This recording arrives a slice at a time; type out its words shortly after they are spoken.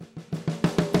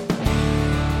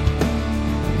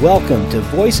Welcome to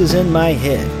Voices in My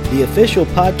Head, the official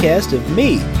podcast of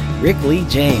me, Rick Lee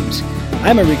James.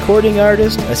 I'm a recording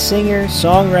artist, a singer,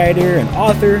 songwriter, an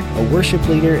author, a worship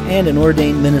leader, and an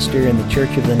ordained minister in the Church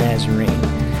of the Nazarene.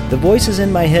 The Voices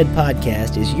in My Head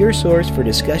podcast is your source for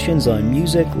discussions on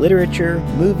music, literature,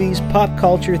 movies, pop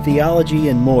culture, theology,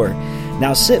 and more.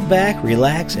 Now sit back,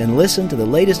 relax, and listen to the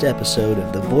latest episode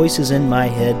of the Voices in My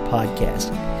Head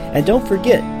podcast. And don't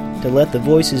forget to let the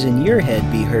voices in your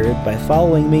head be heard by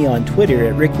following me on Twitter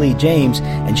at Rick Lee James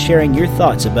and sharing your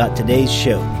thoughts about today's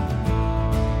show.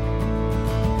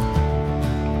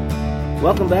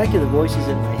 Welcome back to the Voices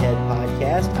in My Head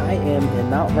podcast. I am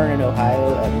in Mount Vernon,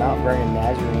 Ohio at Mount Vernon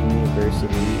Nazarene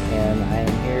University, and I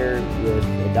am here with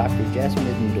Dr. Jess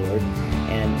Middendorf.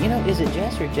 And, is it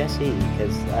Jess or Jessie?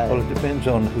 Well, it depends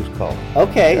on who's calling.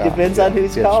 Okay, yeah, depends on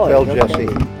who's calling. It's spelled okay.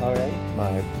 Jessie. All right.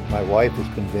 My wife is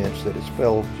convinced that it's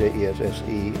spelled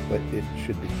J-E-S-S-E, but it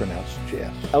should be pronounced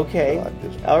Jess. Okay.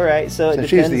 All right. So it depends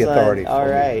she's the authority. All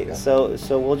right. Yeah. So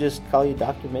we'll just call you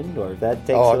Dr. Middendorf. That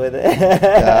takes away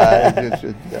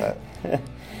the.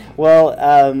 Well,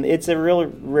 it's a real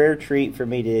rare treat for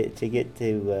me to get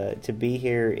to be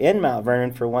here in Mount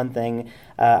Vernon. For one thing,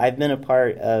 I've been a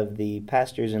part of the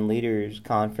Pastors and Leaders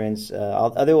Conference,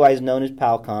 otherwise known as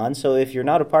PALCON. So if you're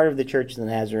not a part of the Church of the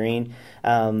Nazarene,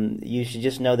 you should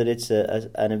just know that it's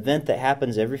an event that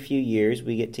happens every few years.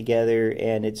 We get together,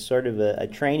 and it's sort of a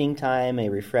training time, a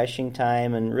refreshing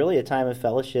time, and really a time of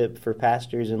fellowship for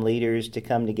pastors and leaders to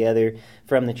come together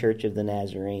from the Church of the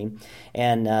Nazarene.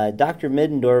 And Dr.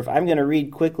 Middendorf, I'm going to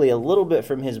read quickly a little bit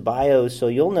from his bio so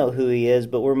you'll know who he is,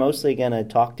 but we're mostly going to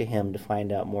talk to him to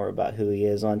find out more about who he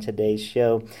is on today's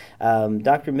show.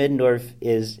 Dr. Middendorf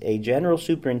is a General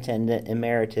Superintendent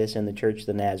Emeritus in the Church of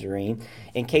the Nazarene.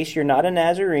 In case you're not a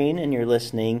Nazarene and you're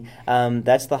listening,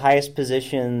 that's the highest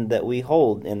position that we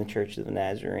hold in the Church of the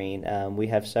Nazarene. We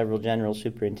have several General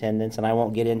Superintendents, and I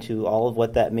won't get into all of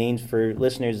what that means for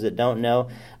listeners that don't know,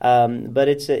 but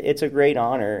it's a great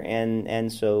honor,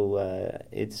 and so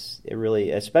it's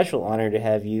really a special honor to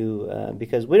have you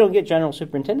because we don't get General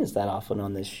Superintendents that often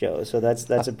on this show, so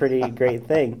that's a pretty great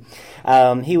thing.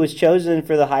 He was chosen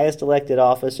for the highest elected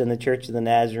office in the Church of the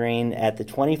Nazarene at the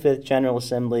 25th General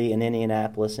Assembly in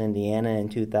Indianapolis, Indiana in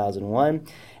 2001,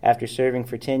 after serving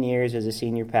for 10 years as a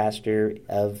senior pastor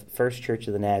of First Church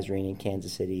of the Nazarene in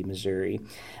Kansas City, Missouri.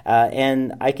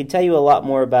 And I could tell you a lot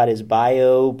more about his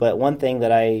bio, but one thing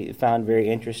that I found very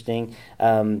interesting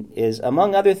is,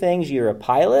 among other things, you're a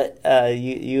pilot.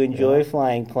 You enjoy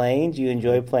flying planes. You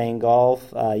enjoy playing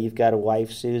golf. You've got a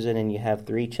wife, Susan, and you have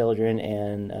 3 children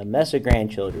and a mess of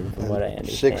grandchildren, from what I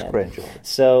understand. 6 grandchildren.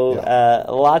 So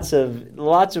lots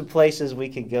of places we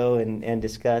could go and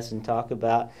discuss and talk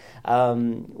about.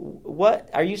 What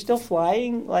are you still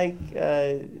flying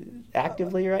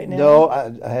actively right now? No,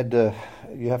 I had to.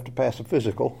 You have to pass a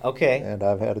physical. Okay. And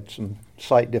I've had some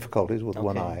sight difficulties with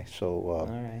one eye, so all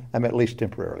right. I'm at least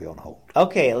temporarily on hold.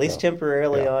 Okay, at least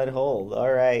temporarily on hold.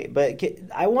 All right, but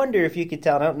I wonder if you could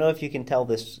tell. I don't know if you can tell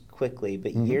this quickly,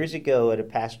 but years ago at a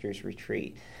pastor's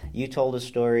retreat, you told a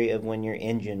story of when your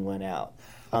engine went out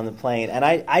on the plane, and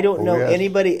I don't know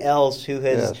anybody else who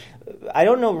has. Yes. I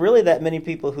don't know really that many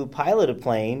people who pilot a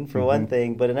plane, for one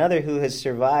thing, but another who has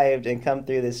survived and come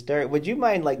through this story. Would you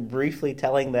mind briefly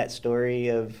telling that story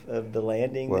of the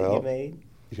landing that you made?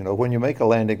 When you make a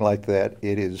landing like that,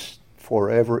 it is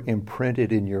forever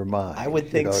imprinted in your mind. I would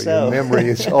think so. Your memory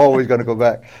is always going to go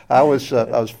back. I was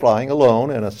flying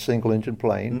alone in a single-engine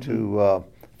plane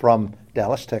from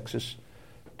Dallas, Texas,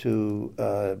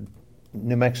 to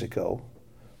New Mexico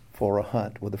for a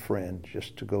hunt with a friend,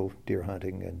 just to go deer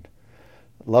hunting, and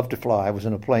loved to fly. I was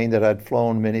in a plane that I'd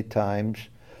flown many times,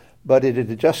 but it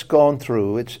had just gone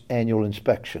through its annual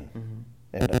inspection,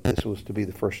 and this was to be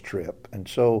the first trip. And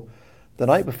so the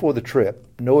night before the trip,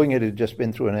 knowing it had just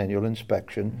been through an annual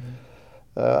inspection,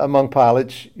 among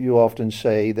pilots, you often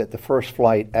say that the first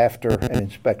flight after an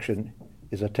inspection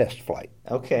is a test flight.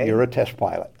 Okay. You're a test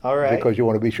pilot. All right. Because you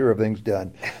want to be sure everything's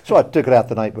done. So I took it out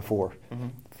the night before.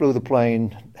 Flew the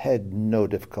plane, had no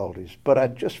difficulties. But I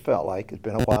just felt like, it's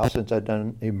been a while since I'd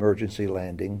done emergency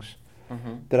landings,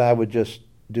 that I would just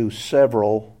do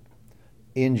several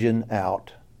engine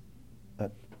out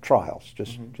trials.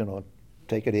 Just,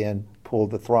 take it in, pull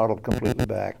the throttle completely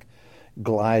back,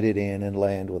 glide it in, and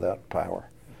land without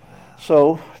power. Wow.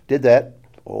 So did that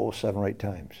 7 or 8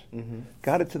 times.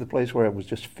 Got it to the place where I was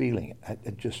just feeling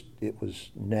it. It was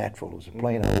natural. It was a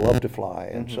plane I loved to fly,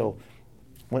 and so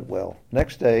went well.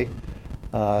 Next day,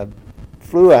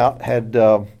 flew out, had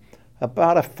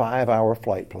about a 5-hour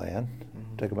flight plan.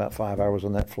 Took about 5 hours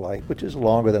on that flight, which is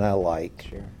longer than I like.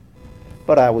 Sure.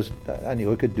 But I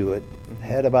knew I could do it.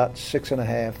 Had about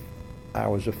 6.5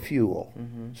 hours of fuel.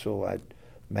 So I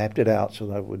mapped it out so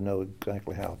that I would know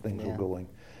exactly how things were going.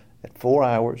 At 4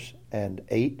 hours and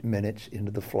 8 minutes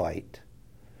into the flight,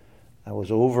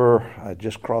 I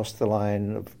just crossed the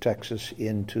line of Texas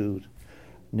into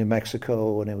New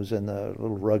Mexico, and it was in the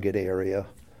little rugged area.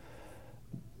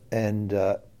 And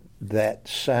that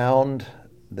sound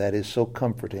that is so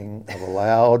comforting of a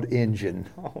loud engine,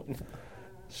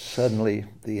 suddenly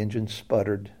the engine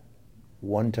sputtered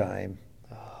one time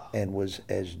and was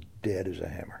as dead as a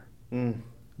hammer.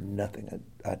 Nothing.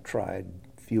 I tried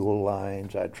fuel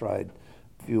lines, I tried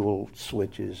fuel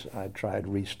switches, I tried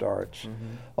restarts.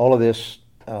 All of this,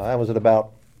 I was at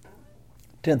about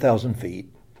 10,000 feet.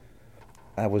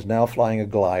 I was now flying a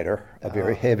glider, a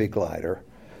very heavy glider,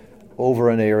 over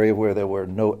an area where there were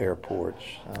no airports.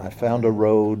 I found a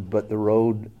road, but the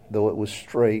road, though it was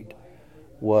straight,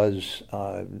 was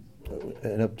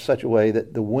in such a way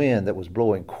that the wind that was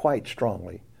blowing quite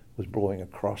strongly was blowing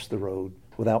across the road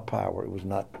without power. It was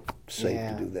not safe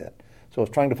to do that. So I was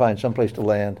trying to find some place to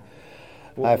land.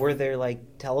 Were there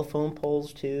like telephone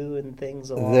poles too and things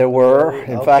along There were. the road?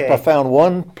 In fact, I found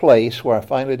one place where I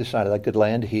finally decided I could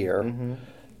land here.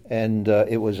 And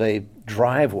it was a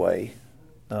driveway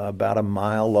about a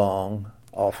mile long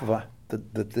off of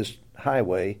this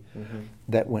highway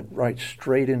that went right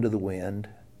straight into the wind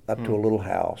up to a little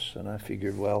house. And I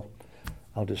figured, well,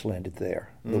 I'll just land it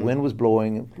there. The wind was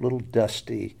blowing, a little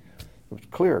dusty. It was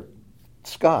clear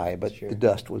sky, but the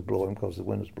dust was blowing because the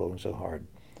wind was blowing so hard.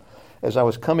 As I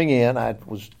was coming in, I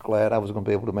was glad I was going to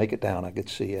be able to make it down. I could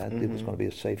see it was going to be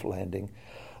a safe landing,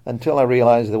 until I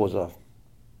realized there was a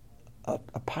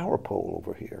power pole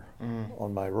over here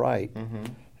on my right,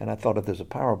 and I thought if there's a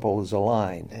power pole, there's a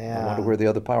line. I wonder where the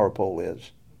other power pole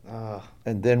is,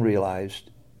 and then realized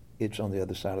it's on the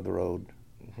other side of the road.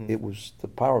 It was the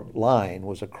power line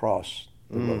was across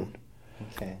the road.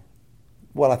 Okay.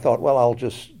 Well, I thought, I'll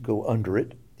just go under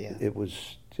it. It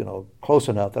was, close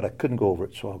enough that I couldn't go over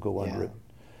it, so I'll go under it.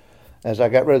 As I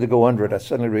got ready to go under it, I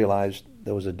suddenly realized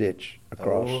there was a ditch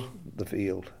across the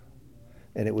field,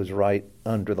 and it was right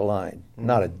under the line.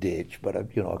 Not a ditch, but a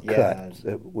cut,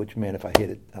 which meant if I hit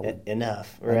it, I would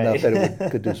enough that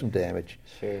it could do some damage.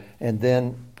 Sure. And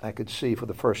then I could see for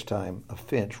the first time a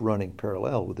fence running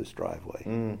parallel with this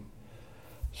driveway.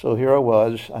 So here I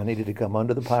was. I needed to come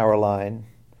under the power line,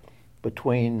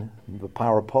 between the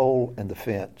power pole and the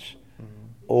fence,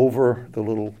 over the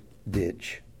little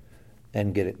ditch,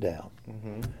 and get it down.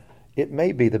 It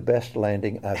may be the best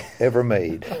landing I've ever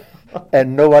made,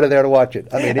 and nobody there to watch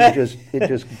it. I mean, it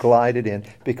just glided in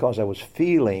because I was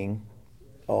feeling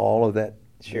all of that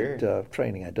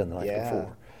training I'd done the night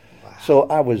before. Wow. So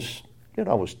I was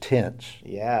tense.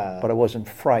 But I wasn't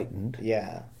frightened.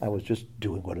 I was just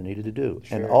doing what I needed to do.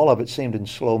 And all of it seemed in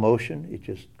slow motion. It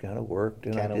just kind of worked,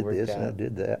 and I did this and I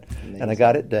did that. Amazing. And I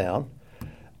got it down.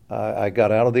 I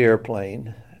got out of the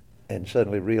airplane and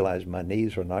suddenly realized my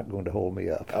knees were not going to hold me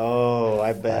up. Oh,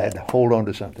 I bet. I had to hold on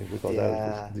to something because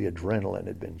the adrenaline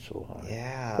had been so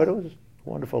high. But it was a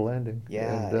wonderful landing.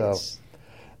 And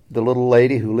the little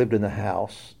lady who lived in the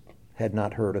house had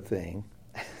not heard a thing.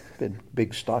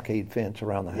 Big stockade fence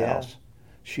around the house.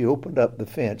 She opened up the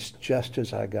fence just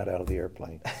as I got out of the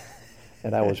airplane.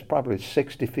 And I was probably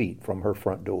 60 feet from her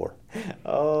front door.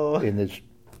 In this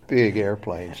big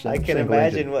airplane. I can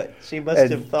imagine engine. What she must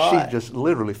have thought. She just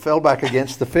literally fell back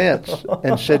against the fence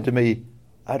and said to me,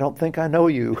 "I don't think I know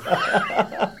you."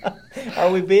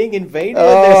 Are we being invaded?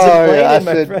 There's a plane in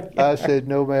my front yard. I said,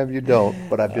 "No, ma'am, you don't."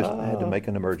 But I just had to make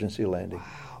an emergency landing.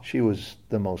 Wow. She was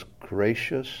the most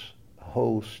gracious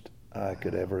host I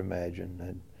could ever imagine,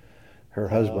 and her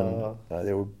husband,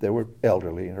 they were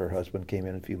elderly, and her husband came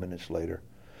in a few minutes later.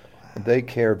 And they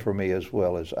cared for me as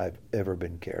well as I've ever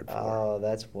been cared for. Oh,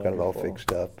 that's wonderful. Got it all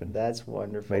fixed up, and that's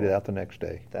wonderful. Made it out the next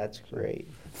day. That's great.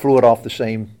 Flew it off the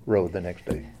same road the next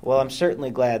day. Well, I'm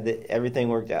certainly glad that everything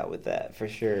worked out with that, for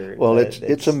sure. Well,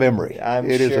 it's a memory.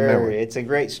 It is a memory. It's a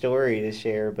great story to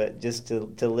share, but just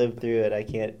to live through it, I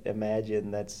can't imagine.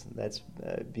 That's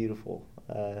beautiful.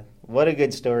 What a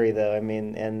good story, though. I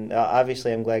mean, and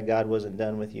obviously, I'm glad God wasn't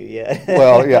done with you yet.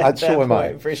 Well, yeah, so am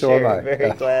I. For sure. Am I.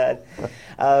 Very glad.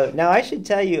 Now, I should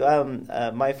tell you,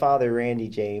 my father, Randy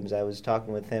James, I was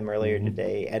talking with him earlier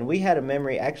today, and we had a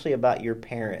memory actually about your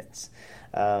parents.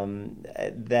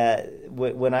 That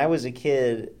when I was a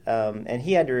kid, and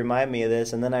he had to remind me of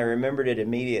this, and then I remembered it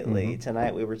immediately.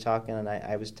 Tonight we were talking, and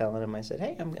I was telling him, I said,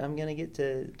 "Hey, I'm going to get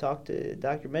to talk to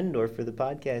Dr. Middendorf for the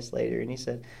podcast later," and he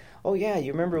said, "Oh yeah,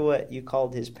 you remember what you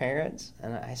called his parents?"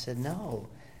 And I said, "No."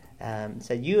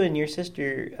 said you and your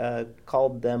sister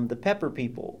called them the pepper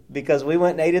people because we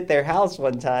went and ate at their house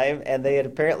one time, and they had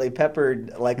apparently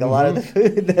peppered like a lot of the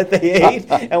food that they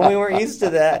ate, and we weren't used to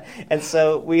that, and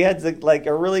so we had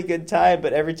a really good time.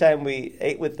 But every time we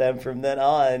ate with them from then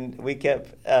on, we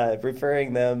kept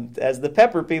referring them as the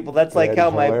pepper people. That's like how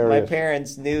my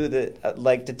parents knew that,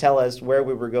 like, to tell us where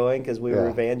we were going because we were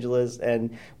evangelists,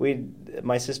 and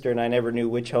my sister and I never knew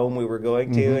which home we were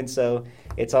going to, and so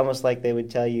it's almost like they would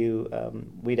tell you,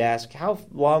 we'd ask, how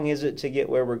long is it to get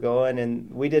where we're going? And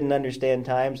we didn't understand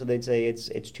time, so they'd say, it's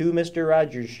 2 Mr.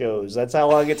 Rogers shows. That's how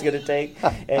long it's going to take.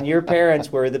 And your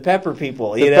parents were the pepper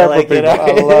people, in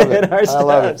our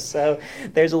stuff. So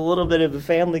there's a little bit of a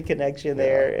family connection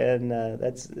there.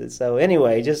 And so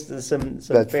anyway, just some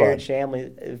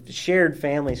shared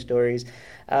family stories.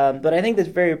 But I think that's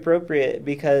very appropriate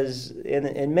because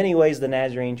in many ways the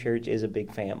Nazarene Church is a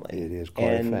big family. It is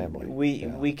quite a family.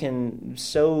 We can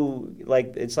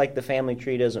it's like the family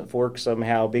tree doesn't fork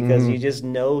somehow because you just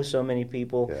know so many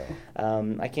people. Yeah.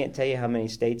 I can't tell you how many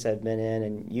states I've been in,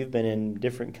 and you've been in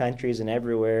different countries and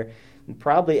everywhere. And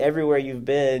probably everywhere you've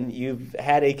been, you've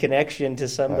had a connection to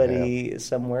somebody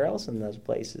somewhere else in those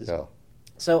places. Yeah.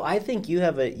 So I think you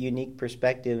have a unique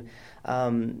perspective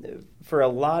for a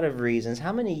lot of reasons.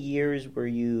 How many years were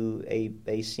you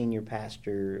a senior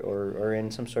pastor or in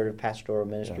some sort of pastoral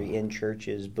ministry in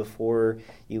churches before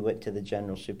you went to the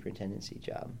general superintendency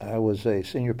job? I was a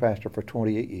senior pastor for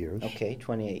 28 years. Okay,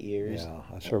 28 years. Yeah,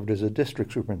 I served as a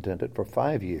district superintendent for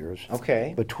 5 years.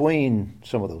 Okay. Between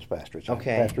some of those pastorates.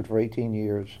 Okay. I pastored for 18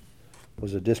 years,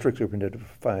 was a district superintendent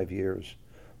for 5 years.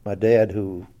 My dad,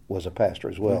 who was a pastor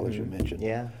as well, as you mentioned,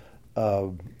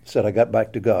 said I got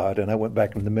back to God, and I went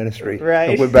back into the ministry.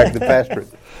 Right. I went back to the pastorate.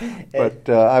 But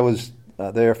I was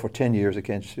there for 10 years at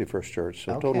Kansas City First Church,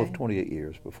 so a total of 28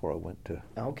 years before I went to...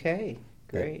 Okay,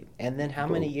 great. And then how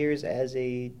many years as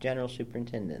a general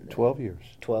superintendent? 12 years.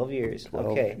 12 years,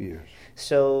 12 years.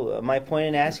 So my point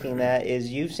in asking that is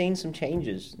you've seen some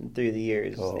changes through the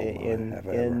years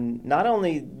in not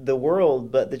only the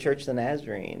world, but the Church of the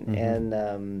Nazarene,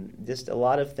 and just a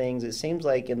lot of things. It seems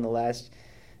like in the last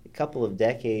couple of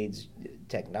decades,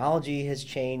 technology has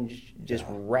changed just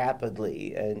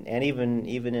rapidly, and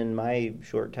even in my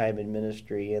short time in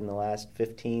ministry in the last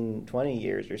 15, 20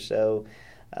 years or so,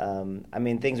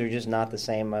 things are just not the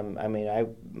same.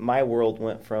 My world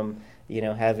went from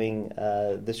having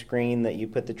the screen that you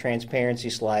put the transparency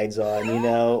slides on,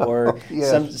 or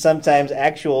sometimes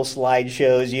actual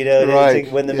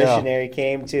slideshows, when the missionary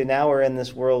came to. Now we're in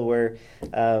this world where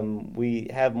we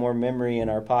have more memory in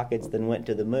our pockets than went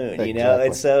to the moon,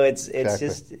 And so it's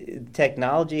just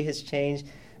technology has changed,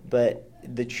 but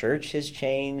the church has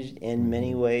changed in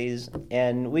many ways,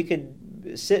 and we could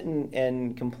sit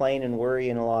and complain and worry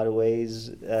in a lot of ways,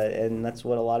 and that's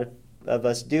what a lot of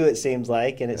us do, it seems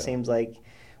like, and it seems like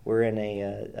we're in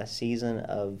a season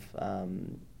of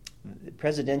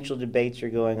presidential debates are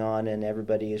going on, and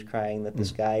everybody is crying that the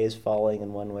sky is falling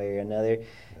in one way or another.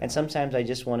 And sometimes I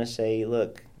just want to say,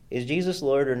 look, is Jesus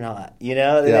Lord or not? The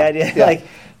idea like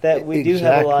that we do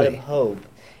have a lot of hope.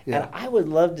 Yeah. And I would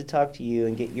love to talk to you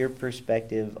and get your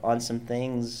perspective on some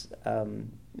things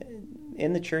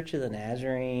in the Church of the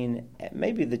Nazarene,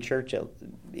 maybe the church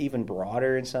even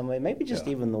broader in some way, maybe just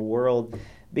even the world,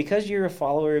 because you're a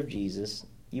follower of Jesus.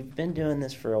 You've been doing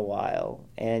this for a while,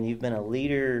 and you've been a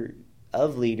leader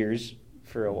of leaders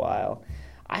for a while.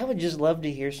 I would just love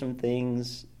to hear some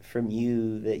things from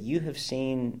you that you have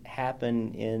seen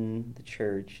happen in the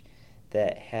church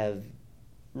that have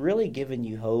really given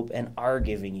you hope and are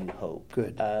giving you hope.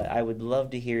 Good. I would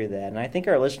love to hear that, and I think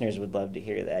our listeners would love to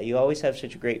hear that. You always have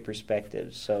such great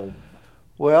perspectives. So,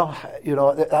 well,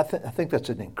 I think that's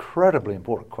an incredibly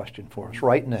important question for us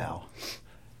right now,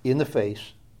 in the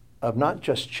face of not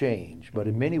just change, but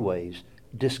in many ways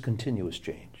discontinuous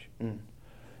change.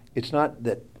 It's not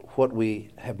that what we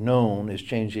have known is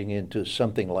changing into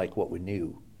something like what we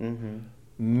knew.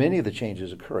 Many of the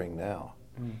changes occurring now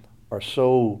are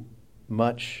so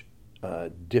much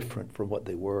different from what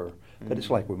they were that it's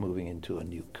like we're moving into a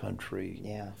new country,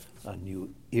 a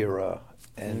new era,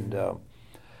 and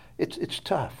it's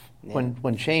tough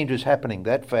when change is happening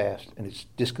that fast and it's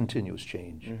discontinuous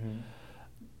change.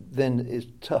 Then it's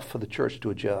tough for the church to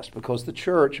adjust, because the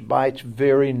church, by its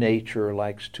very nature,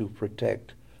 likes to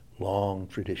protect long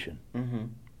tradition,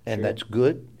 and that's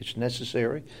good. It's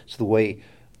necessary. It's the way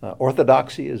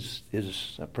orthodoxy is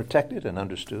protected and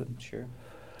understood. Sure.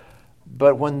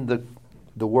 But when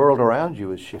the world around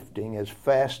you is shifting as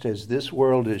fast as this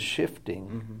world is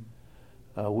shifting,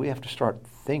 we have to start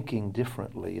thinking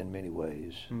differently in many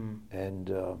ways. And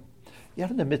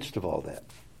yet in the midst of all that,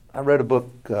 I read a book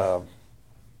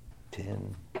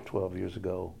 10, 12 years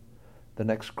ago, The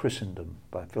Next Christendom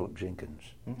by Philip Jenkins.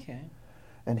 Okay.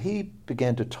 And he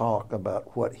began to talk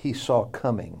about what he saw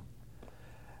coming.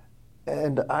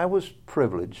 And I was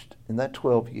privileged in that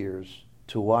 12 years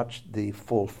to watch the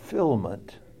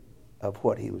fulfillment of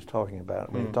what he was talking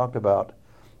about. When he talked about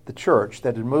the church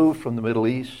that had moved from the Middle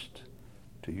East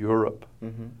to Europe,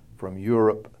 from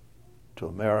Europe to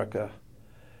America,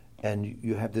 and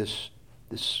you have this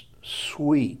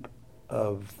sweep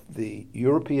of the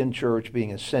European church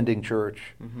being a sending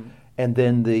church, and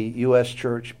then the U.S.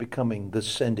 church becoming the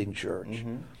sending church.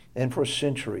 And for a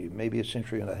century, maybe a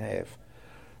century and a half,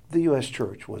 the U.S.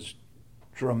 church was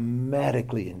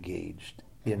dramatically engaged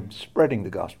in spreading the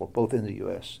gospel, both in the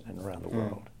U.S. and around the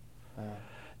world.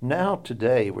 Now,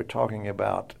 today, we're talking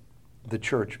about the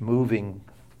church moving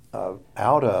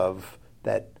out of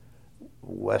that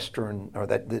Western, or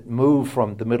that move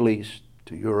from the Middle East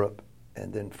to Europe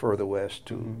and then further west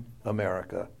to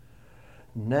America.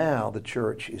 Now the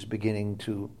church is beginning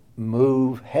to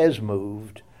has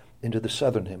moved into the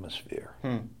Southern Hemisphere,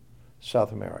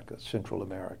 South America, Central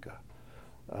America,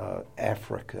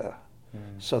 Africa,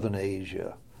 Southern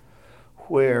Asia,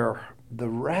 where the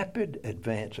rapid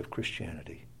advance of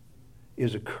Christianity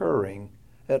is occurring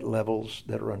at levels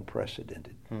that are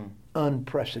unprecedented.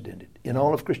 Unprecedented. In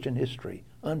all of Christian history,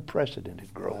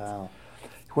 unprecedented growth. Wow.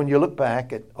 When you look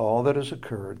back at all that has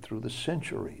occurred through the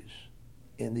centuries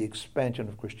in the expansion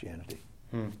of Christianity,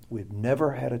 we've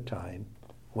never had a time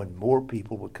when more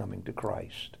people were coming to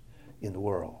Christ in the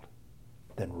world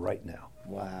than right now.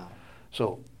 Wow.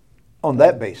 So on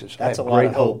that basis, That's I have a lot great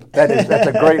of hope. hope. That's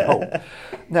a great hope.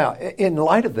 Now, in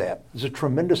light of that, there's a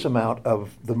tremendous amount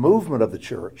of the movement of the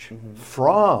church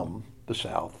from the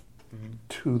south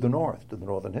to the north, to the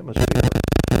northern hemisphere.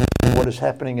 And what is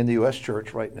happening in the U.S.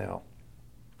 church right now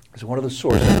is one of the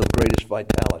sources of greatest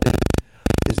vitality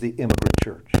is the immigrant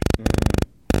church. And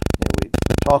we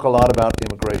talk a lot about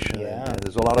immigration, and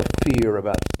there's a lot of fear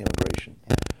about immigration.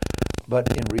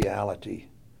 But in reality,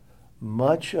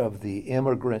 much of the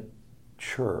immigrant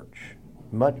church,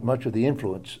 much of the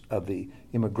influence of the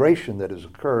immigration that has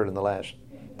occurred in the last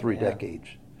 3 decades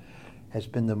has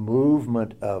been the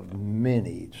movement of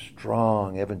many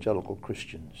strong evangelical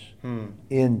Christians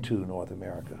into North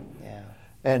America.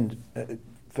 And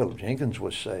Philip Jenkins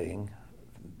was saying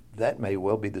that may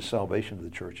well be the salvation of the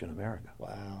church in America.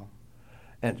 Wow.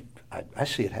 And I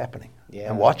see it happening. Yeah.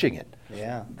 I'm watching it.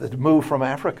 Yeah. The move from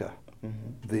Africa.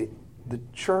 The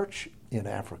church in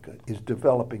Africa is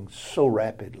developing so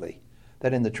rapidly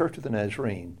that in the Church of the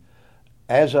Nazarene,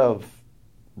 as of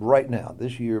right now,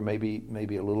 this year, maybe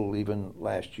a little even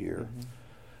last year,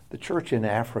 the church in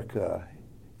Africa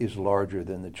is larger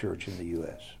than the church in the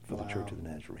U.S. for the Church of the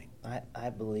Nazarene. I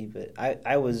believe it.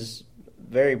 I was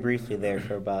very briefly there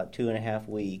for about 2.5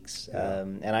 weeks,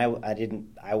 and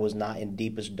I was not in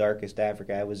deepest, darkest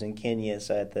Africa. I was in Kenya,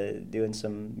 so doing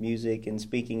some music and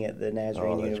speaking at the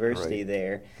Nazarene University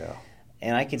there. Yeah.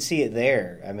 And I could see it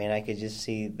there. I mean, I could just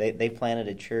see they planted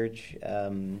a church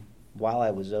while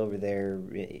I was over there,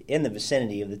 in the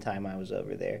vicinity of the time I was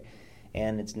over there.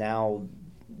 And it's now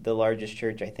the largest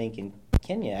church, I think, in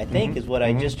Kenya, I think, is what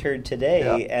I just heard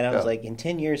today. And I was like, in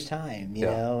 10 years' time, you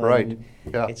know? Right.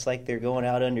 It's like they're going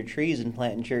out under trees and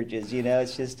planting churches, you know?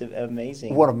 It's just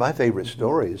amazing. One of my favorite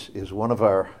stories is one of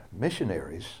our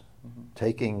missionaries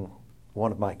taking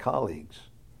one of my colleagues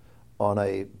on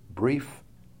a brief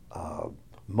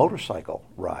motorcycle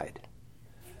ride.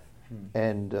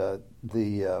 And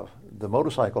the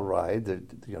motorcycle ride,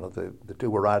 the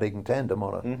two were riding in tandem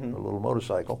on a little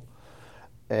motorcycle,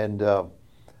 and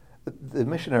the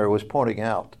missionary was pointing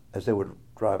out as they were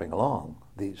driving along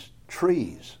these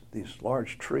trees, these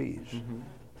large trees,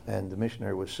 and the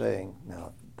missionary was saying,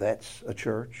 "Now that's a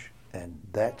church, and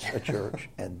that's a church,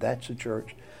 and that's a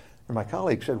church." And my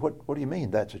colleague said, "What do you mean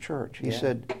that's a church?" He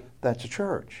said, "That's a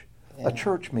church. A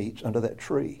church meets under that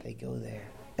tree. They go there.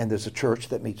 And there's a church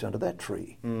that meets under that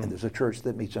tree. And there's a church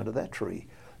that meets under that tree."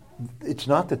 It's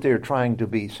not that they're trying to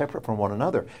be separate from one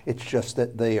another. It's just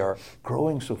that they are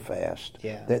growing so fast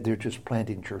that they're just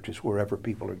planting churches wherever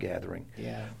people are gathering.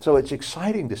 Yeah. So it's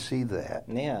exciting to see that.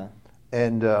 Yeah.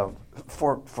 And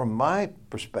from my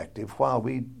perspective, while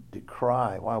we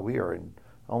are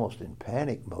almost in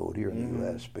panic mode here in the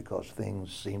U.S. because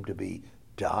things seem to be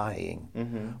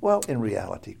dying, well, in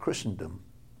reality,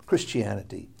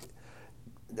 Christianity,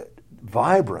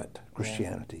 vibrant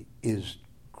Christianity is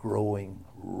growing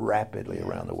rapidly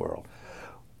around the world.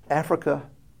 Africa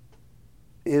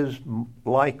is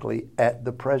likely at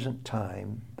the present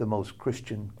time the most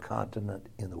Christian continent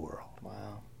in the world.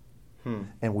 Wow.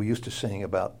 And we used to sing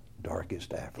about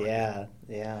darkest Africa. Yeah,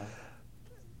 yeah.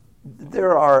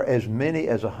 There are as many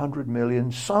as 100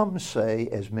 million, some say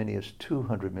as many as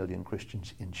 200 million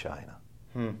Christians in China.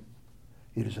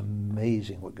 It is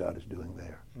amazing what God is doing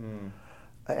there.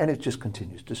 And it just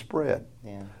continues to spread.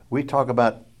 Yeah. We talk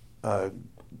about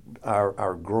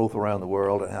our growth around the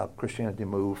world and how Christianity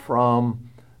moved from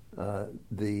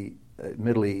the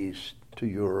Middle East to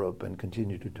Europe and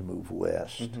continued to move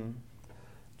west.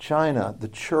 China, the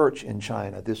church in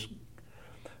China, this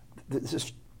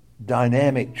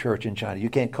dynamic church in China, you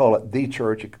can't call it the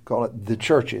church, you could call it the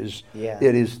churches. Yeah.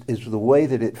 It is the way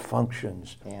that it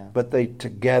functions. Yeah. But they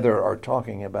together are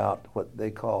talking about what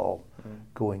they call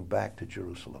going back to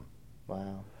Jerusalem.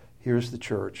 Wow. Here's the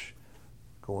church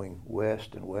going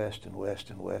west and west and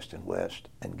west and west and west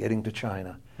and getting to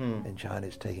China, and China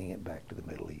is taking it back to the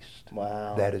Middle East.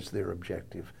 Wow. That is their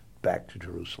objective, back to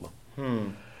Jerusalem.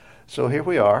 So here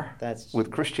we are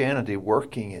with Christianity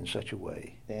working in such a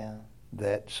way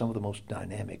that some of the most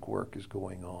dynamic work is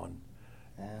going on.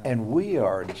 Yeah. And we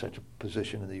are in such a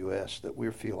position in the U.S. that we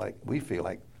feel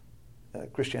like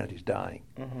Christianity is dying,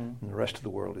 and the rest of the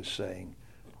world is saying,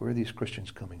 where are these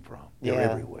Christians coming from? They're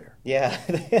everywhere. Yeah.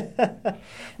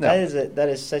 That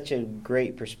is such a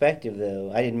great perspective,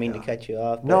 though. I didn't mean to cut you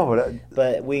off.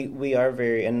 But we are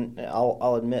very, and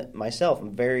I'll admit myself,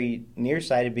 I'm very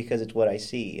nearsighted because it's what I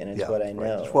see and it's what I know.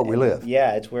 Right. It's what we live.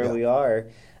 Yeah, it's where we are.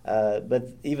 But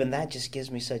even that just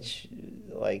gives me such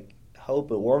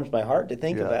hope. It warms my heart to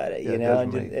think about it,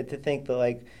 and to think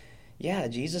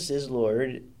that Jesus is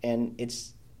Lord, and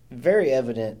it's very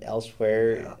evident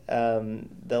elsewhere.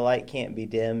 The light can't be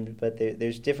dimmed, but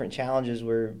there's different challenges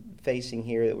we're facing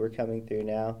here that we're coming through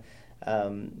now.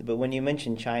 But when you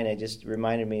mentioned China, it just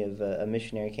reminded me of a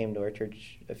missionary came to our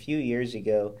church a few years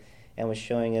ago and was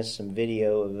showing us some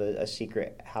video of a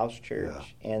secret house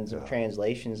church and some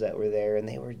translations that were there, and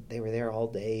they were there all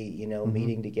day,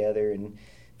 meeting together and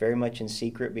very much in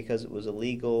secret because it was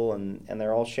illegal, and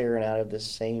they're all sharing out of this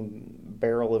same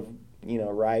barrel of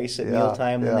rice at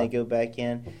mealtime, then they go back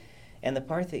in. And the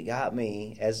part that got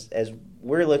me, as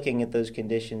we're looking at those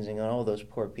conditions and going, oh, those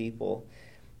poor people,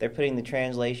 they're putting the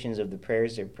translations of the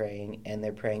prayers they're praying, and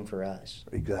they're praying for us.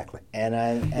 Exactly.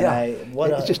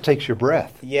 It just takes your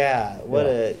breath. Yeah.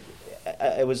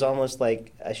 It was almost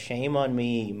like a shame on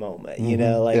me moment,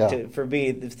 for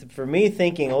me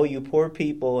thinking, oh, you poor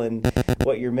people, and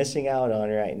what you're missing out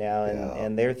on right now,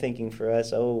 and they're thinking for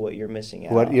us, oh, what you're missing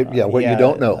out on. You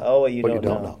don't know. Oh, what you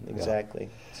don't know.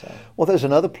 Exactly. So. Well, there's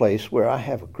another place where I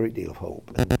have a great deal of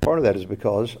hope. And part of that is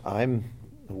because I'm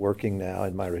working now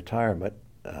in my retirement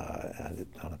on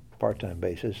a part-time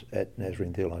basis at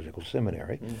Nazarene Theological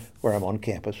Seminary, where I'm on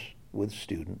campus with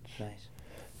students. Nice.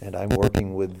 And I'm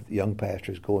working with young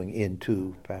pastors going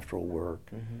into pastoral work.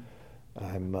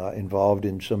 I'm involved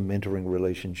in some mentoring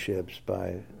relationships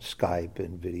by Skype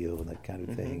and video and that kind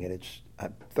of thing, and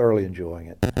I'm thoroughly enjoying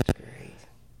it. That's great.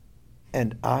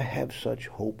 And I have such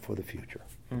hope for the future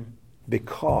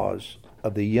because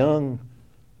of the young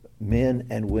men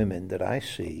and women that I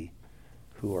see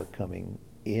who are coming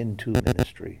into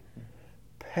ministry,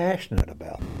 passionate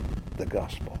about the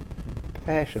gospel,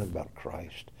 passionate about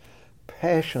Christ,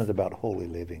 passionate about holy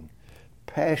living,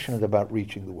 passionate about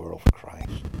reaching the world for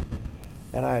Christ.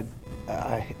 And I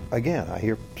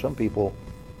hear some people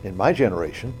in my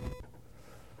generation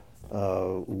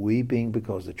weeping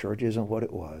because the church isn't what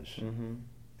it was.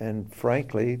 And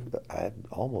frankly, I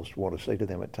almost want to say to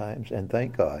them at times, and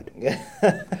thank God.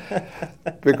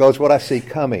 Because what I see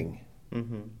coming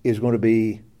is going to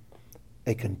be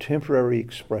a contemporary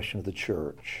expression of the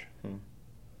church.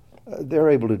 They're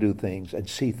able to do things and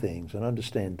see things and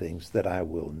understand things that I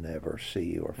will never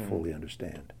see or fully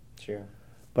understand. Sure.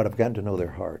 But I've gotten to know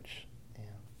their hearts. Yeah.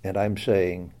 And I'm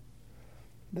saying,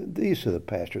 these are the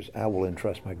pastors I will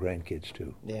entrust my grandkids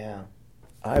to. Yeah.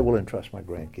 I will entrust my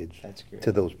grandkids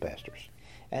to those pastors.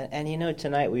 And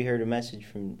tonight we heard a message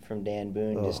from Dan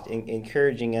Boone just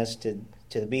encouraging us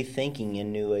to be thinking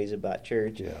in new ways about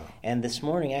church. Yeah. And this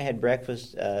morning I had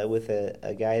breakfast with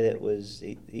a guy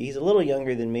that he's a little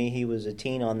younger than me. He was a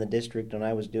teen on the district when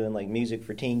I was doing music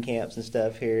for teen camps and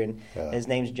stuff here. And his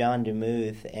name's John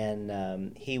DeMuth,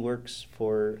 and he works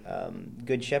for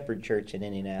Good Shepherd Church in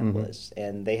Indianapolis.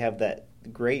 And they have that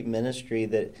great ministry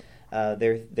that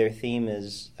their theme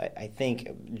is, I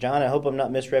think, John, I hope I'm not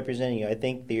misrepresenting you. I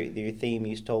think their theme,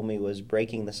 you told me, was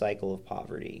breaking the cycle of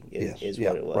poverty is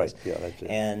what it was. Right. Yeah, that's it.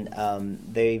 And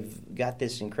they've got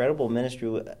this incredible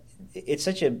ministry. it's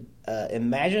such a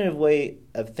imaginative way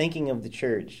of thinking of the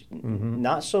church.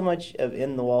 Not so much of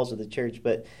in the walls of the church,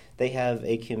 but they have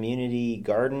a community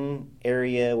garden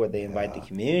area where they invite the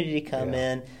community to come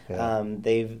in.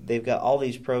 They've got all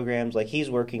these programs, like he's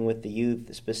working with the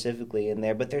youth specifically in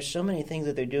there, but there's so many things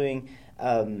that they're doing.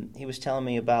 He was telling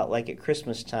me about, like at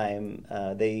Christmas time,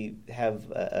 they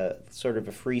have a sort of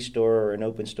a free store or an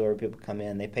open store where people come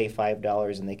in. They pay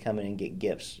 $5 and they come in and get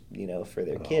gifts, for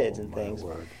their kids and things.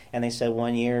 Word. And they said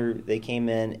one year they came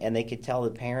in and they could tell the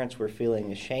parents were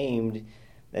feeling ashamed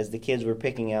as the kids were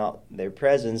picking out their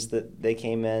presents, that they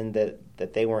came in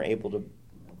that they weren't able to,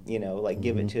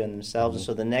 give it to them themselves. And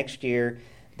so the next year,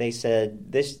 they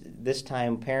said, this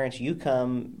time, parents, you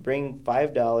come, bring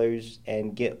 $5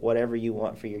 and get whatever you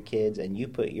want for your kids, and you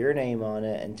put your name on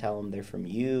it and tell them they're from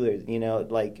you,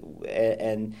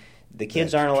 and the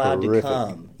kids That's aren't allowed terrific. to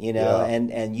come,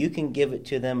 and you can give it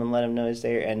to them and let them know it's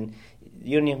there, and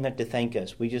you don't even have to thank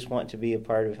us. We just want to be a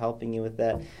part of helping you with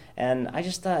that. And I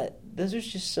just thought, those are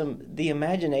just the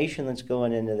imagination that's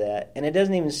going into that. And it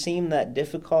doesn't even seem that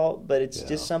difficult, but it's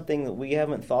just something that we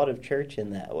haven't thought of church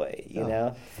in that way, you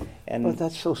know? And But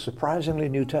that's so surprisingly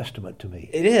New Testament to me.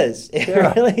 it is. It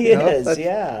really is,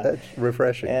 That's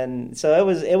refreshing. And so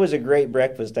it was a great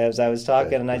breakfast as I was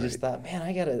talking, That's and I just thought, man,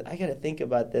 I gotta think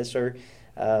about this, or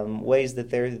ways that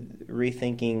they're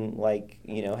rethinking, like,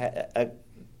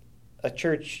 a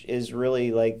church is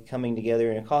really like coming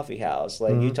together in a coffee house,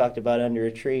 like you talked about under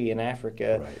a tree in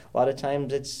Africa. Right. A lot of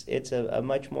times it's a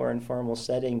much more informal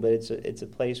setting, but it's a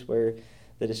place where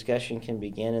the discussion can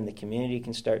begin and the community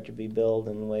can start to be built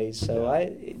in ways. So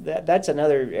that's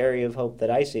another area of hope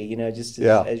that I see. Just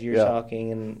as you're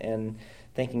talking and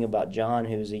thinking about John,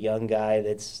 who's a young guy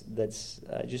that's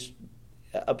just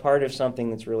a part of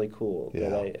something that's really cool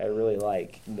that I really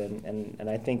like, and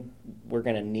I think we're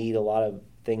going to need a lot of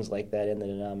things like that in the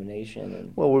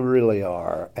denomination. Well, we really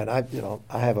are, and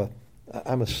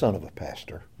I'm a son of a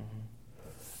pastor,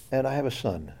 and I have a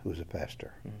son who's a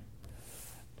pastor,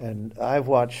 and I've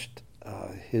watched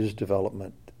his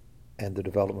development and the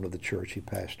development of the church he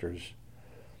pastors,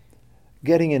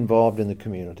 getting involved in the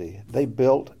community. They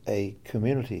built a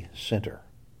community center,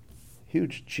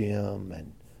 huge gym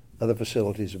and other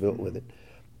facilities built with it,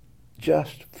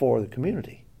 just for the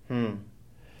community.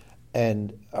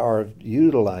 And are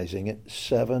utilizing it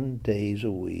 7 days a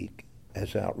week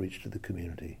as outreach to the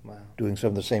community. Wow. Doing some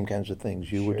of the same kinds of things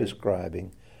you were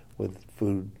describing with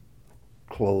food,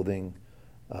 clothing.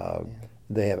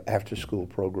 They have after-school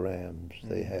programs.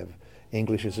 They have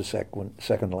English as a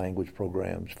second language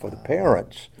programs for the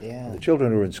parents. The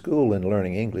children are in school and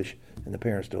learning English, and the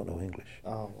parents don't know English.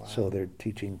 Oh, wow. So they're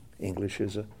teaching English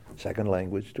as a second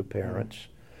language to parents.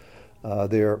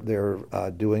 They're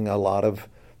doing a lot of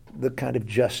the kind of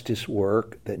justice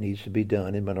work that needs to be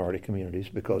done in minority communities,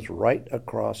 because right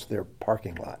across their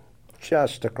parking lot,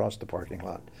 just across the parking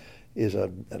lot, is a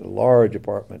large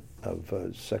apartment of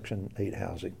Section 8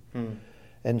 housing.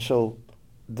 And so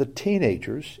the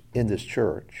teenagers in this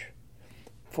church,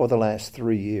 for the last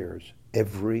 3 years,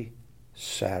 every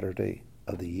Saturday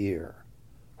of the year,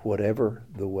 whatever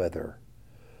the weather,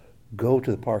 go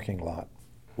to the parking lot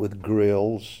with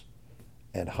grills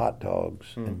and hot dogs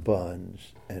and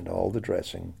buns and all the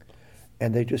dressing,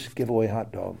 and they just give away hot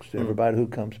dogs to everybody who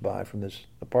comes by from this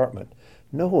apartment,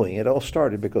 knowing it all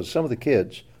started because some of the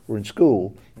kids were in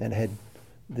school and had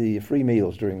the free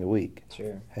meals during the week,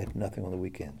 had nothing on the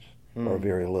weekends, or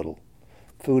very little.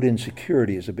 Food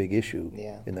insecurity is a big issue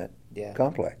in that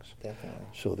complex. Definitely.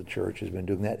 So the church has been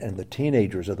doing that, and the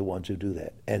teenagers are the ones who do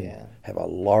that, and have a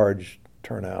large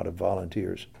turnout of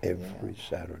volunteers every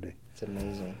Saturday. It's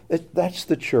amazing. That's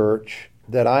the church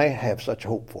that I have such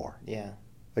hope for.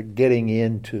 Like getting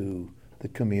into the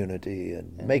community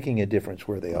and making a difference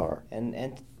where they are. And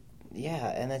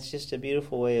that's just a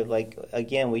beautiful way of, like,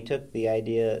 again, we took the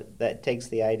idea, that takes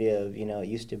the idea of, it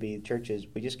used to be churches,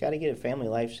 we just got to get a family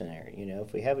life center.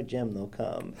 If we have a gym, they'll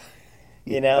come.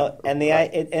 And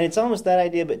it's almost that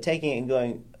idea, but taking it and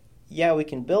going, we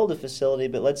can build a facility,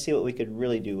 but let's see what we could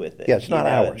really do with it. Yeah, it's not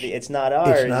ours. It's not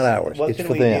ours. It's not ours. What It's can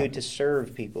for we them. do to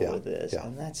serve people with this? Yeah.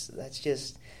 And that's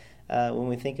just when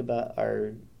we think about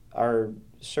our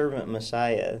servant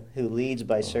Messiah who leads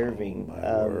by serving.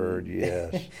 My word,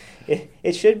 yes.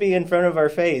 It should be in front of our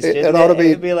face. It ought to be. It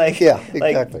would be like,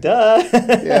 exactly. duh.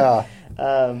 Yeah.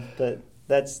 But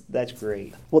that's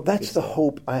great. Well, that's the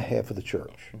hope I have for the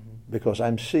church, because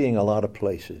I'm seeing a lot of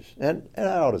places, and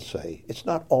I ought to say, it's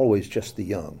not always just the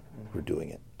young who are doing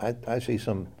it. I see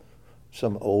some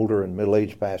older and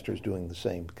middle-aged pastors doing the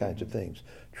same kinds of things.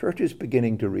 Church is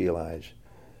beginning to realize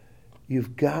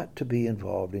you've got to be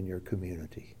involved in your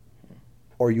community,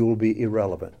 or you will be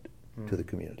irrelevant to the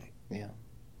community. Yeah.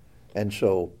 And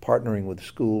so partnering with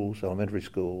schools, elementary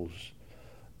schools,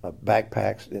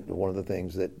 backpacks, one of the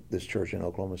things that this church in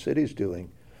Oklahoma City is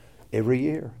doing, every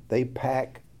year they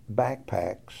pack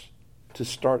backpacks to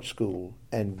start school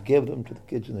and give them to the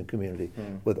kids in the community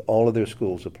with all of their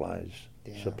school supplies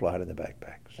supplied in the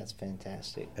backpacks. That's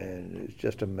fantastic. And it's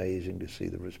just amazing to see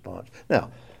the response. Now,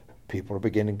 people are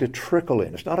beginning to trickle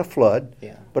in. It's not a flood,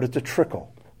 but it's a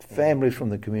trickle. Families from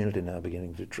the community now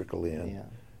beginning to trickle in.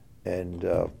 Yeah.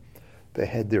 And they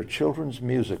had their children's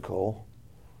musical,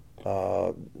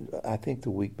 I think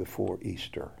the week before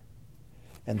Easter.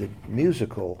 And the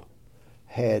musical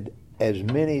had as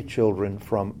many children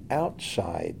from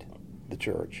outside the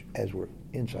church as were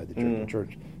inside the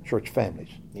church, church families.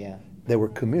 Yeah. There were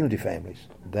community families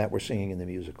that were singing in the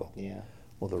musical. Yeah.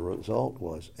 Well, the result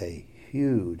was a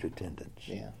huge attendance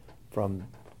from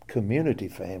community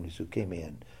families who came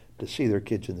in to see their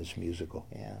kids in this musical.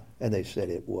 Yeah. And they said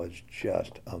it was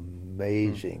just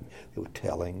amazing. They were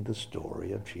telling the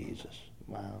story of Jesus.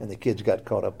 Wow. And the kids got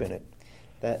caught up in it.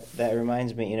 That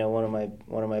reminds me, one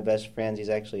of my best friends, he's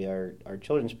actually our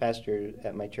children's pastor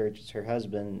at my church. It's her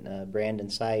husband, Brandon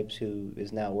Sipes, who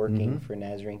is now working for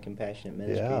Nazarene Compassionate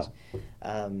Ministries.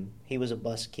 Yeah. He was a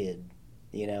bus kid,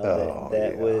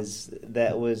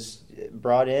 that was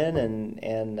brought in,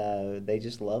 and they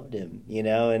just loved him,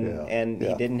 and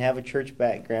he didn't have a church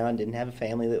background, didn't have a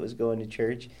family that was going to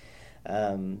church.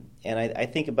 And I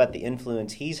think about the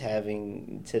influence he's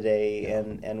having today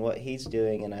and what he's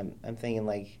doing, and I'm thinking,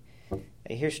 like,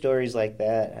 I hear stories like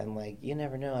that, I'm like, you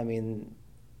never know. I mean,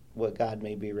 what God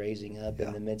may be raising up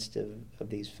in the midst of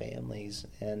these families,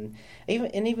 and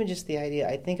even just the idea.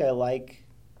 I think I like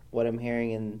what I'm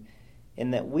hearing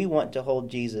in that we want to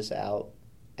hold Jesus out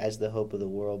as the hope of the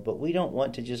world, but we don't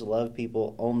want to just love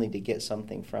people only to get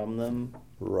something from them.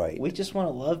 Right. We just want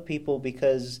to love people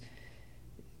because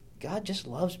God just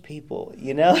loves people,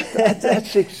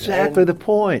 That's exactly the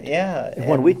point. Yeah. And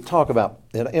when we talk about,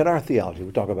 in our theology,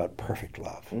 we talk about perfect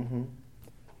love. Mm-hmm.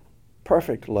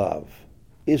 Perfect love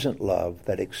isn't love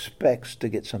that expects to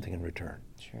get something in return.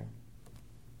 Sure.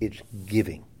 It's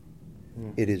giving.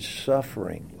 It is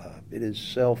suffering love. It is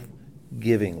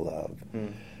self-giving love.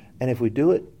 And if we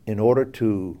do it in order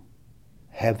to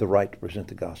have the right to present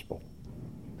the gospel,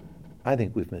 I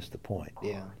think we've missed the point.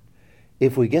 Yeah.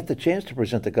 If we get the chance to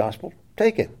present the gospel,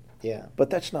 take it. Yeah.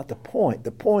 But that's not the point.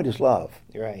 The point is love.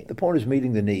 Right. The point is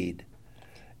meeting the need.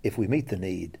 If we meet the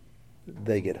need,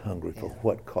 they get hungry for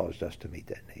what caused us to meet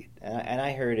that need. And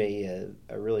I heard a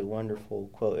really wonderful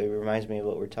quote. It reminds me of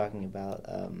what we're talking about.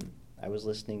 I was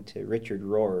listening to Richard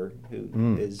Rohr,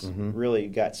 who is really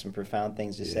got some profound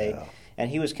things to say. And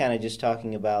he was kind of just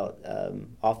talking about,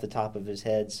 off the top of his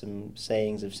head, some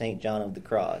sayings of St. John of the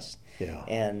Cross. Yeah.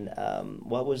 And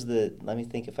what was let me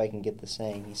think if I can get the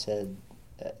saying. He said,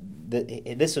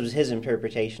 this was his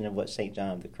interpretation of what St.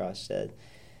 John of the Cross said.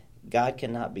 God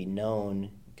cannot be known,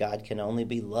 God can only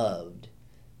be loved,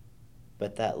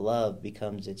 but that love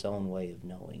becomes its own way of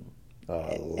knowing.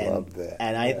 I love that.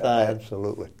 And I thought,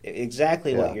 absolutely.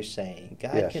 Exactly what you're saying.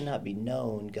 God Yes. cannot be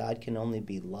known, God can only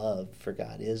be loved, for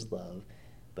God is love,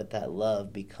 but that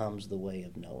love becomes the way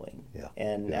of knowing. Yeah.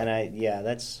 And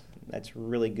that's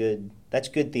really good. That's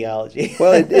good theology.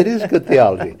 Well, it is good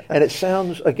theology. And it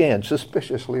sounds, again,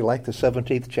 suspiciously like the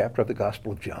 17th chapter of the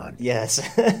Gospel of John. Yes,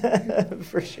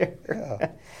 for sure.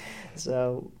 Yeah.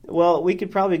 So, well, we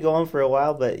could probably go on for a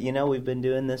while, but, we've been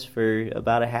doing this for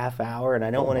about a half hour, and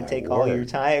I don't want to take all your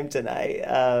time tonight.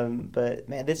 But,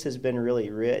 man, this has been really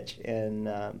rich, and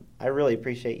I really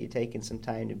appreciate you taking some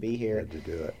time to be here. Glad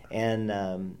to do it.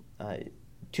 And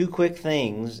two quick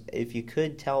things. If you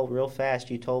could tell real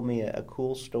fast, you told me a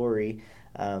cool story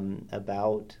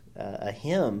about a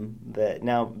hymn that,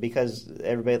 now, because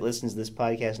everybody that listens to this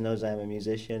podcast knows I'm a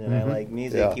musician and I like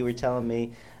music, you were telling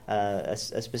me a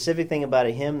specific thing about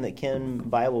a hymn that Ken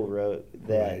Bible wrote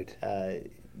that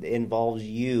involves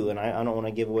you, and I don't want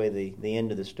to give away the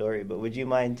end of the story, but would you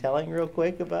mind telling real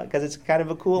quick about, because it's kind of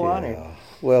a cool honor.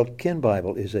 Well, Ken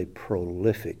Bible is a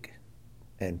prolific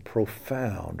and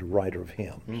profound writer of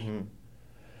hymns.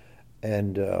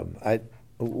 And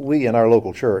we in our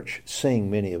local church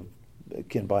sing many of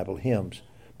Ken Bible hymns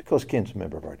because Ken's a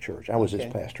member of our church. I was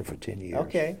his pastor for 10 years.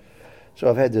 Okay. So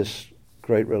I've had this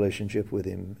great relationship with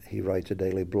him. He writes a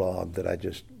daily blog that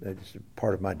it's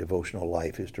part of my devotional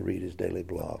life is to read his daily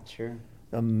blog. Sure.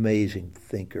 Amazing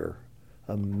thinker,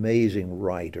 amazing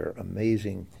writer,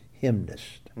 amazing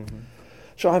hymnist.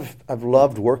 So I've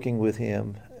loved working with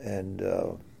him, and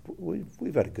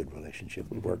we've had a good relationship.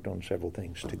 We worked on several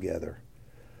things together.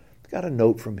 Got a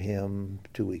note from him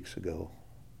 2 weeks ago.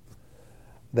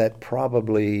 that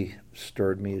probably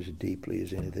stirred me as deeply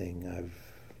as anything I've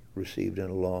received in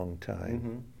a long time.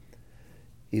 Mm-hmm.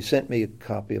 He sent me a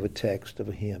copy of a text of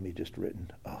a hymn he'd just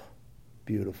written. Oh,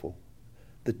 beautiful.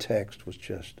 The text was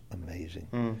just amazing.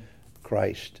 Mm.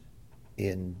 Christ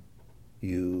in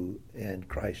you and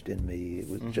Christ in me. It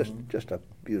was just a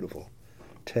beautiful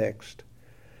text.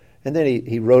 And then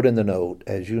he wrote in the note,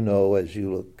 as you know, as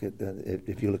you look at,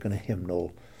 if you look in a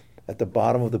hymnal, at the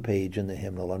bottom of the page in the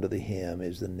hymnal, under the hymn,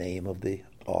 is the name of the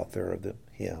author of the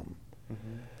hymn.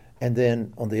 Mm-hmm. And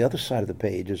then on the other side of the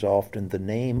page is often the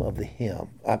name of the hymn,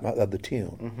 of the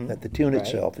tune. Mm-hmm. That the tune right.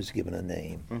 itself is given a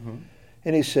name. Mm-hmm.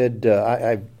 And he said,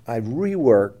 I've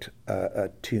reworked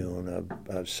a tune,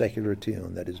 a secular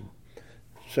tune that is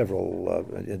several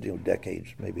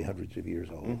decades, maybe hundreds of years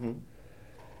old. Mm-hmm.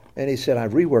 And he said,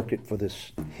 I've reworked it for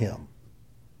this hymn.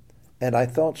 And I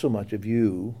thought so much of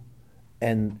you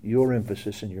and your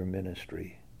emphasis in your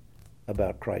ministry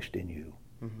about Christ in you,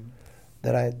 mm-hmm.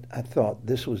 that I thought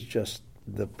this was just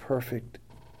the perfect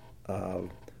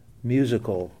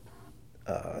musical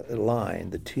line,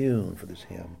 the tune for this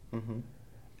hymn. Mm-hmm.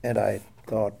 And I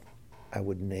thought I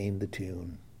would name the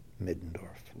tune Middendorf.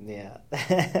 Yeah.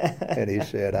 And he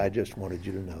said, I just wanted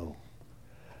you to know.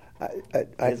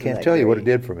 I can't tell you what it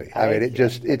did for me. I mean,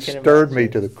 it stirred me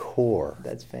to the core.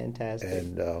 That's fantastic.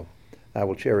 And I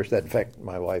will cherish that. In fact,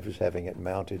 my wife is having it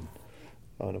mounted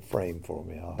on a frame for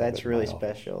me. That's really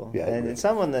special. Yeah, and it's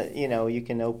someone that, you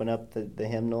can open up the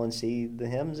hymnal and see the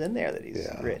hymns in there that he's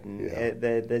written. Yeah.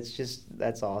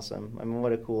 That's awesome. I mean,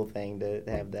 what a cool thing to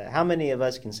have that. How many of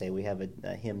us can say we have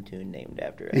a hymn tune named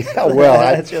after us? Yeah,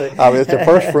 well, it's a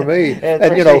first for me. And,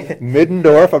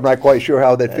 Middendorf, I'm not quite sure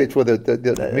how that fits with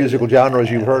the musical genres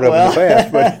you've heard of in the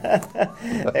past.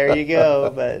 But there you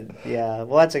go. But, yeah,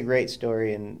 well, that's a great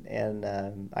story, and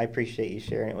I appreciate you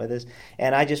sharing it with us.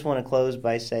 And I just want to close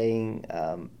by saying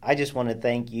I just want to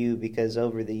thank you, because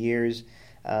over the years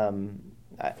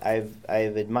I've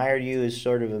admired you as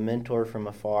sort of a mentor from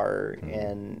afar, mm-hmm.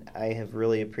 and I have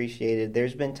really appreciated.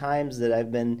 There's been times that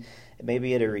I've been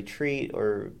maybe at a retreat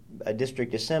or a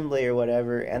district assembly or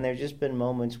whatever, and there's just been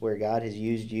moments where God has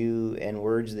used you and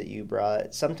words that you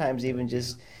brought. Sometimes even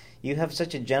just you have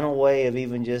such a gentle way of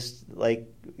even just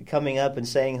like coming up and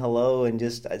saying hello, and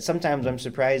just sometimes I'm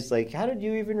surprised, like, how did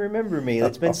you even remember me?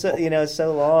 It's been so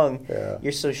so long. Yeah.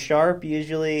 You're so sharp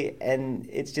usually, and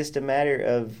it's just a matter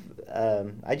of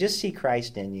I just see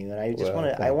Christ in you, and I just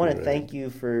want to thank you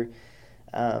for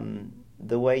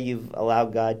the way you've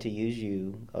allowed God to use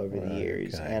you over the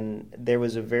years. Okay. And there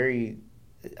was a very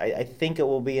I think it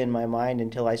will be in my mind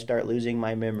until I start losing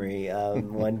my memory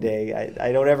one day.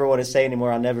 I don't ever want to say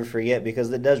anymore, I'll never forget,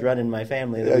 because it does run in my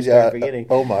family that we start forgetting.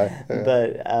 Oh, my. Yeah.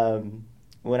 But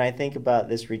when I think about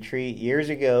this retreat, years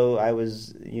ago, I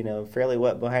was, fairly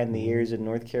wet behind the ears in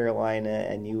North Carolina,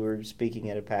 and you were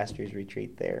speaking at a pastor's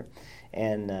retreat there.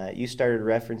 And you started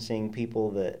referencing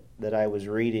people that I was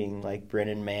reading, like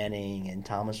Brennan Manning and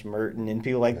Thomas Merton and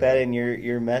people like that in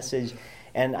your message.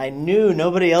 And I knew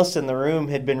nobody else in the room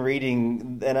had been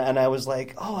reading, and I was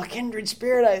like, "Oh, a kindred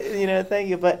spirit!" Thank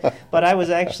you. But I was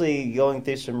actually going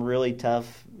through some really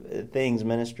tough things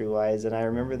ministry-wise, and I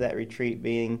remember that retreat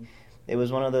being. It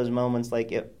was one of those moments,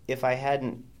 like if I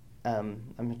hadn't,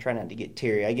 I'm trying not to get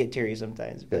teary. I get teary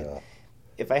sometimes, but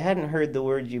if I hadn't heard the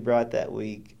words you brought that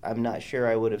week, I'm not sure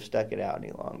I would have stuck it out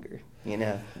any longer.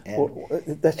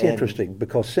 That's interesting,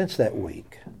 because since that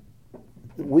week,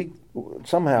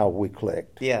 somehow we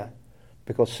clicked. Yeah.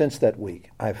 Because since that week,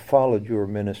 I've followed your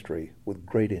ministry with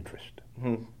great interest.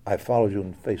 Mm-hmm. I followed you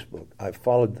on Facebook. I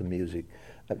followed the music.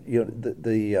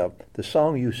 The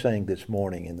song you sang this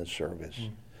morning in the service,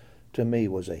 to me,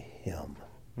 was a hymn.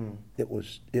 Mm. It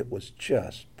was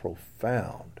just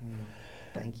profound. Mm.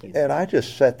 Thank you. And I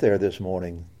just sat there this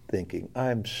morning thinking,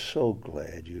 I'm so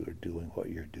glad you are doing what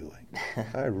you're doing.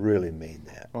 I really mean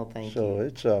that. Well, thank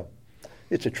you. So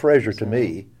it's a treasure to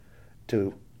me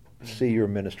to see your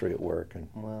ministry at work and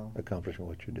accomplishing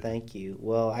what you're doing. Thank you.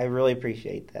 Well, I really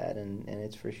appreciate that, and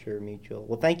it's for sure mutual.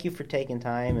 Well, thank you for taking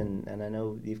time, and I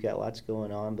know you've got lots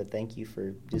going on, but thank you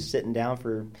for just sitting down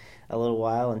for a little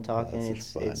while and talking.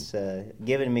 It's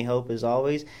given me hope as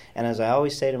always, and as I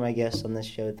always say to my guests on this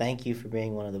show, thank you for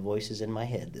being one of the voices in my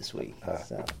head this week.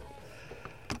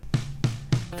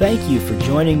 Thank you for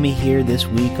joining me here this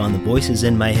week on the Voices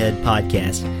in My Head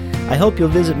podcast. I hope you'll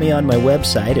visit me on my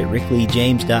website at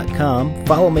rickleejames.com,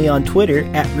 follow me on Twitter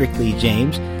at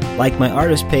rickleejames, like my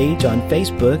artist page on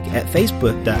Facebook at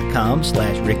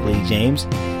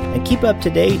facebook.com/rickleejames, and keep up to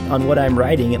date on what I'm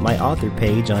writing at my author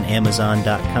page on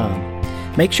amazon.com.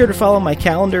 Make sure to follow my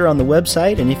calendar on the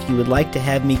website, and if you would like to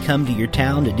have me come to your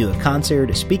town to do a concert,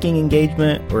 a speaking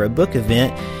engagement, or a book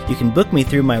event, you can book me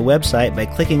through my website by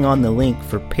clicking on the link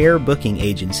for Pare Booking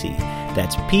Agency.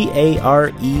 That's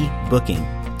P-A-R-E Booking.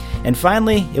 And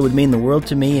finally, it would mean the world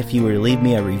to me if you were to leave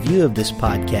me a review of this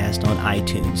podcast on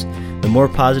iTunes. The more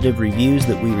positive reviews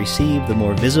that we receive, the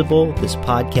more visible this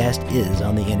podcast is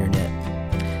on the internet.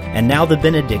 And now the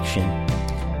benediction.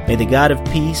 May the God of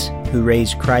peace, who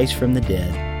raised Christ from the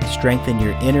dead, strengthen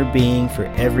your inner being for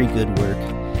every good work.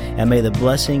 And may the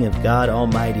blessing of God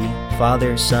Almighty,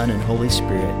 Father, Son, and Holy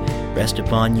Spirit rest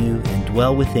upon you and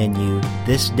dwell within you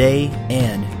this day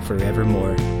and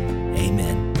forevermore.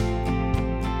 Amen.